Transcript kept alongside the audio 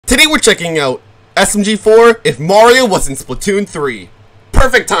Today we're checking out SMG4 if Mario was in Splatoon 3.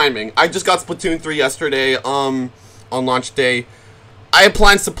 Perfect timing. I just got Splatoon 3 yesterday, on launch day. I have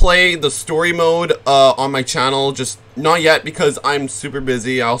plans to play the story mode, on my channel, just not yet because I'm super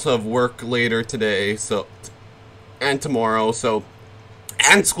busy. I also have work later today, and tomorrow,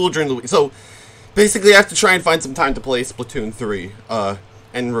 and school during the week. So, basically I have to try and find some time to play Splatoon 3,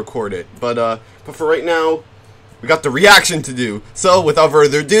 and record it. But for right now, we got the reaction to do. So, without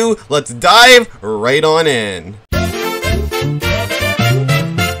further ado, let's dive right on in.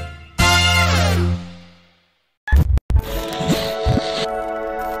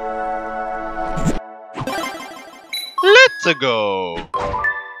 Let's go.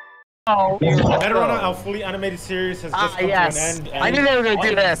 Oh. Metarunner, our fully animated series has just come to an end. I knew they were going to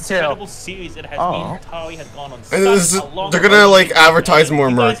do this too. Incredible series it has been. Atari has gone on And such a long they're gonna like advertise more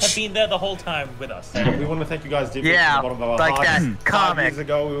You merch. guys have been there the whole time with us. We want to thank you guys deeply from the bottom of our like hearts. that comic. 5 years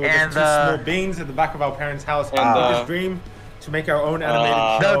ago, we were And just two small beings at the back of our parents' house with this dream to make our own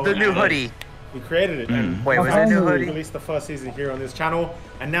animated show. The new hoodie. We created it. And wait, was it a new hoodie? We released the first season here on this channel,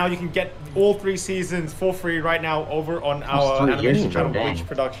 and now you can get all 3 seasons for free right now over on our animation channel, Bleach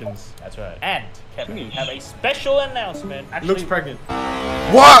Productions. That's right. And Kevin, we have a special announcement. Actually, Looks pregnant.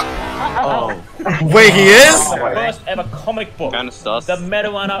 What? Wait, he is? First ever comic book. Kinda sus. The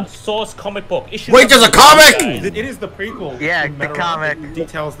Metarunner Source comic book. Wait, there's a comic? It is the prequel. Yeah, to the Metarunner. comic. It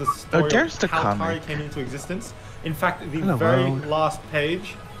details the story there's of the how comic. Atari came into existence. In fact, the very last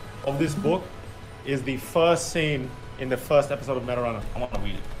page of this book is the first scene in the first episode of Metarunner. I want to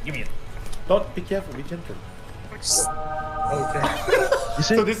read it. Give me it. Don't be careful, be gentle. Okay.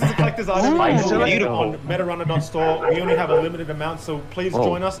 So this is a collector's item. It's so Beautiful. On Metarunner.store. We only have a limited amount, so please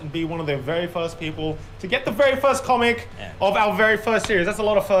join us and be one of the very first people to get the very first comic of our very first series. That's a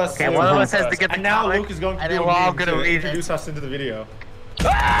lot of firsts. Okay, one of us has to get the And now comic, Luke is going to and do then we're all to gonna read introduce us into the video.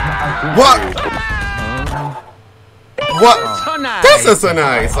 What? What? So nice. This is so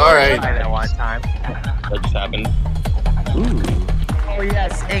nice. Alright. I know one time. What just happened? Oh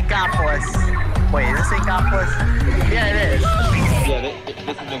yes, Inkopolis. Wait, is this Inkopolis? Yeah, it is. Yeah,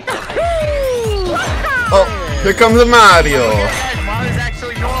 this has been Oh, here comes the Mario. Mario's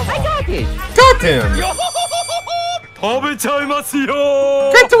actually normal. I got it. Got him.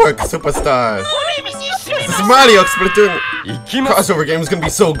 Great to work, superstar. This Mario Splatoon crossover game is gonna be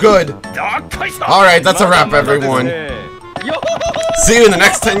so good. Alright, that's a wrap, everyone. See you in the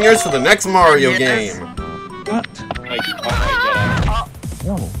next 10 years for the next Mario game.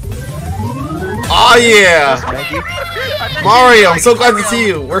 Oh yeah! Mario, I'm so glad to see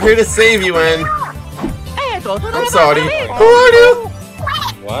you. We're here to save you, and I'm sorry. Who are you?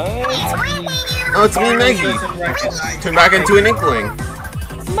 What? Oh, it's me, Meggy. Turn back into an inkling.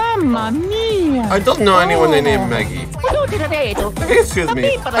 Mamma mia! I don't know anyone named Meggy. Excuse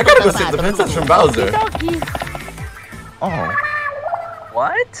me. I gotta go save the princess from Bowser. Oh.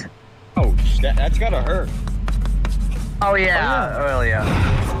 What? Oh, that's gotta hurt. Oh yeah, earlier.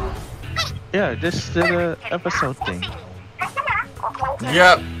 Yeah, this is the episode thing.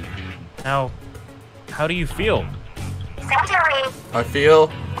 Yep. Now, how do you feel? I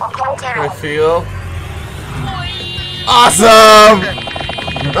feel awesome!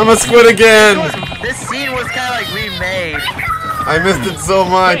 I'm a squid again! This scene was kind of like remade. I missed it so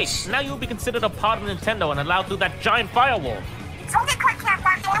much. Great, now you'll be considered a part of Nintendo and allowed through that giant firewall.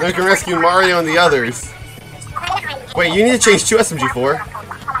 Now you can rescue Mario and the others. Wait, you need to change to SMG4.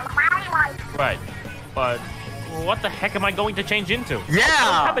 Right, but what the heck am I going to change into? Yeah!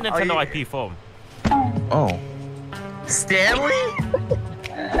 I don't have a Nintendo IP phone. Oh. Stanley?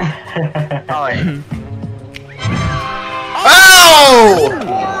 Oh, wait. Oh!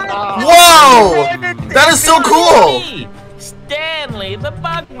 Whoa! That is so cool! Hey, Stanley the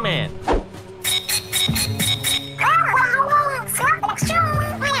Bugman.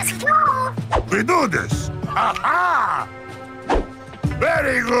 We do this. Aha!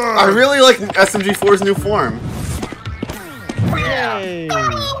 Very good. I really like SMG4's new form. Yeah.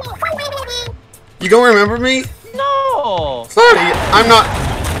 You don't remember me? No. Sorry, I'm not.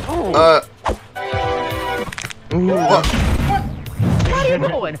 What? What are you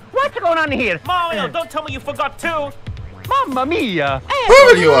doing? What's going on here? Mario, don't tell me you forgot too. Mamma mia!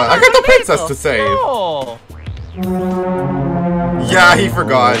 Whoever you are, I got the princess to save. Oh. Yeah, he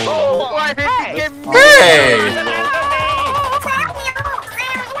forgot. Oh, why did you give me? Hey!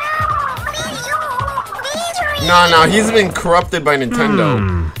 No, he's been corrupted by Nintendo.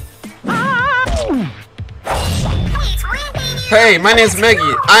 Hey, my name's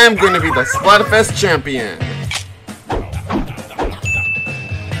Meggy. I am going to be the Splatfest champion.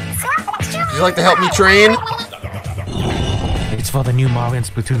 Would you like to help me train? for the new Mario and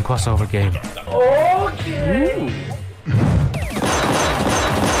Splatoon crossover game.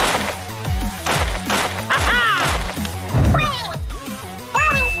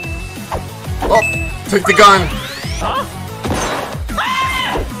 Oh, took the gun.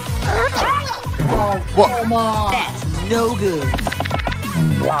 What? That's no good.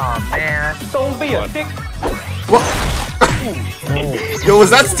 Oh man. Don't be a dick. What? Yo, was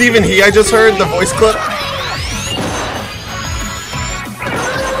that Stephen He I just heard? The voice clip?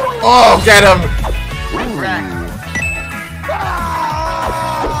 Oh, get him!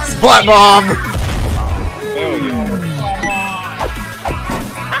 Splat bomb!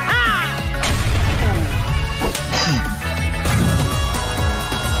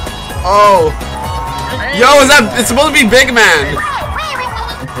 Oh! Yo, is that? It's supposed to be Big Man!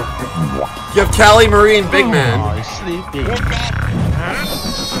 You have Callie, Marie, and Big Man. Oh, he's sleeping.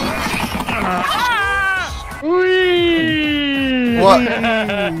 What?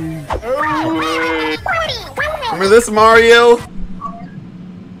 Remember this, Mario?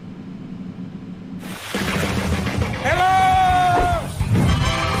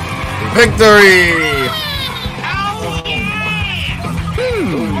 Victory!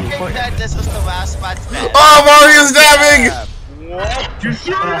 This was the last match. Oh, Mario's dabbing!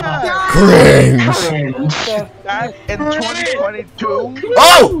 Cringe! That in 2022?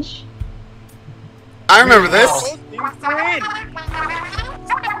 Oh! I remember this.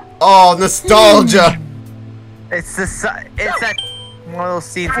 Oh, nostalgia! It's the sun. It's that one of those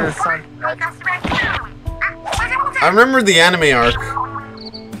scenes in the sun. I remember the anime arc.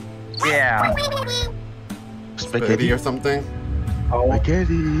 Yeah. Spaghetti or something.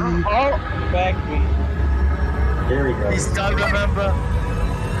 Spaghetti. Back. He's done, remember?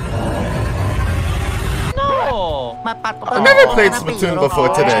 No. I've never played Splatoon before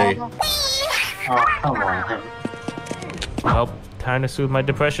today. Well, time to soothe my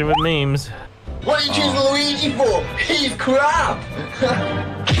depression with memes. What did you choose Luigi for? He's crap!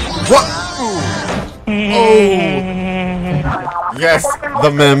 What? Oh! Yes,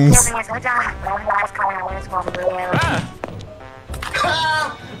 the memes.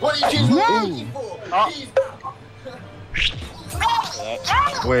 What did you choose Luigi for? He's...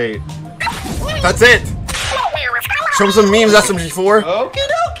 Wait. That's it! Show me some memes, SMG4. Okie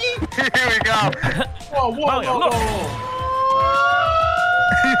dokie! Here we go. Mario, look.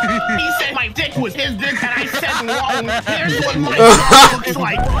 He said my dick was his dick and I said wrong. Here's what my dick looks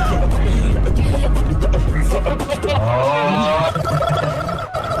like.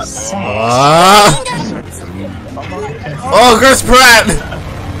 Oh, Chris Pratt!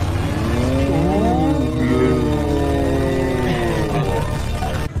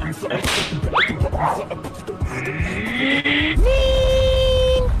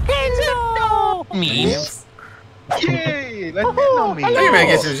 Memes. Yay! Let's know me. Hey, man,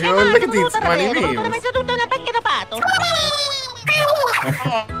 get your look at these funny memes.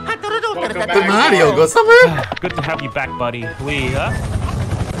 Did Mario go somewhere? Good to have you back, buddy.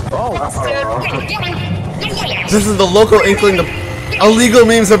 This is the local inkling of illegal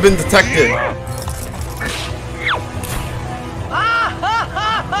memes have been detected.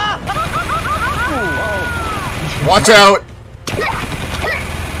 Watch out!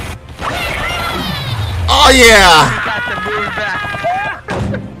 Oh yeah!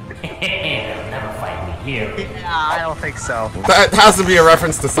 Never fight me here. Yeah, I don't think so. That has to be a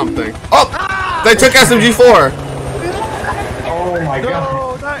reference to something. Oh! They took SMG4! Oh my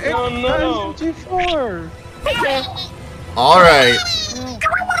god. No, no. SMG4. Alright.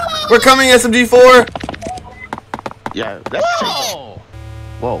 We're coming, SMG4! Yeah, that's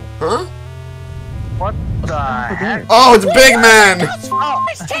Whoa. Huh? What the heck? Oh, it's Big Man!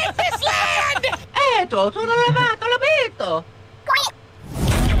 Let's take this land! Eto, sono lavato, l'ho visto!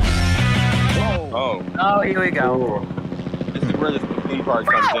 Oh, Oh, here we go. this is where the theme part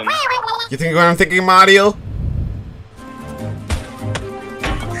comes in. You think what I'm thinking, Mario?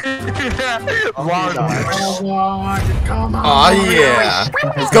 Oh yeah!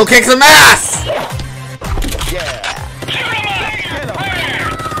 Let's go kick some ass!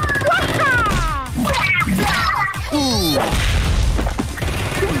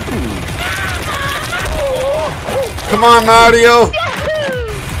 Come on, Mario!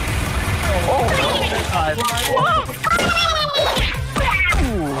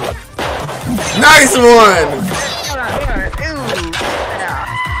 Nice one!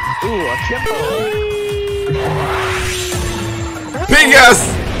 Ooh, a triple. Big ass!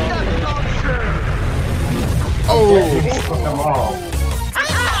 Oh!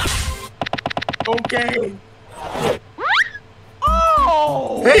 Okay.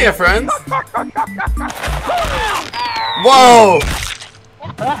 Hey, friends! Whoa!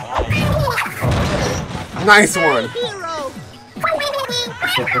 Nice one.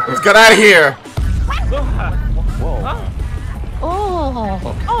 Let's get out of here.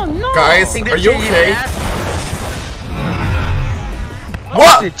 Oh no! Guys, are you okay? They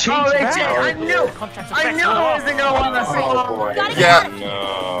What? changed Oh, they back. changed. I knew I wasn't gonna want to see. Yeah.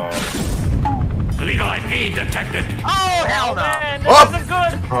 No. Illegal IP detected. Oh hell no! Man, this Oh. isn't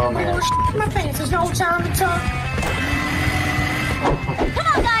good. My pants, there's no time to talk.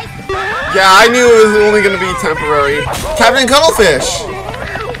 Yeah, I knew it was only gonna be temporary. Captain Cuttlefish!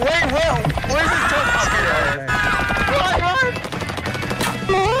 Wait, where's this toast?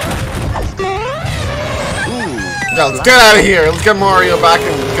 Yeah, let's get out of here. Let's get Mario back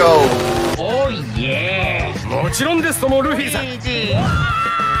and go. Oh yeah. もちろんですともルフィさん。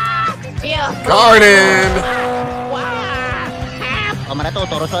 Garden!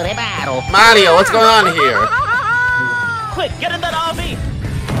 Mario, what's going on here? Quick, get in that RV.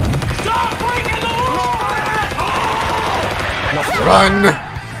 Run!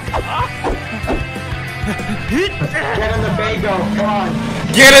 Get in the Bago, come on.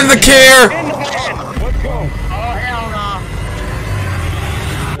 Get in the care! Oh hell no!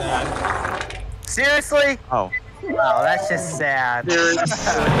 Seriously? Oh. Oh, that's just sad.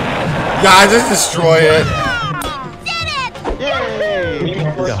 Yeah, just destroy it.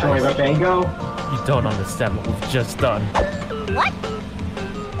 Destroy the Bago. You don't understand what we've just done.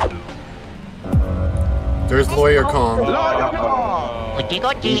 There's Lawyer Kong.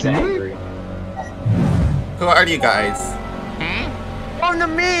 He's angry. Who are you guys? On the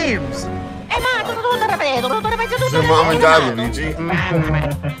memes! Is your mom and dad, Luigi?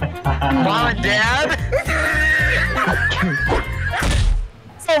 Mom and Dad?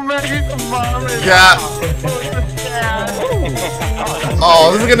 So many for Mom and Yeah. Dad.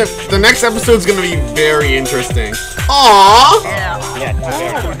 Oh, this is gonna. The next episode's gonna be very interesting. Aww! Yeah.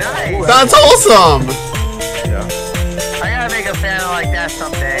 Oh, nice. That's awesome! I gotta make a fan like that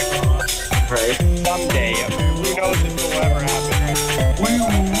someday. Right. Someday. Who knows if it'll ever happen.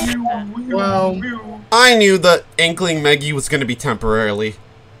 Well, I knew the Inkling Meggy was gonna be temporarily.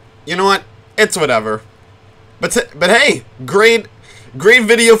 You know what? It's whatever. But hey, great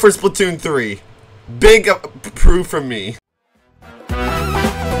video for Splatoon 3. Big proof from me.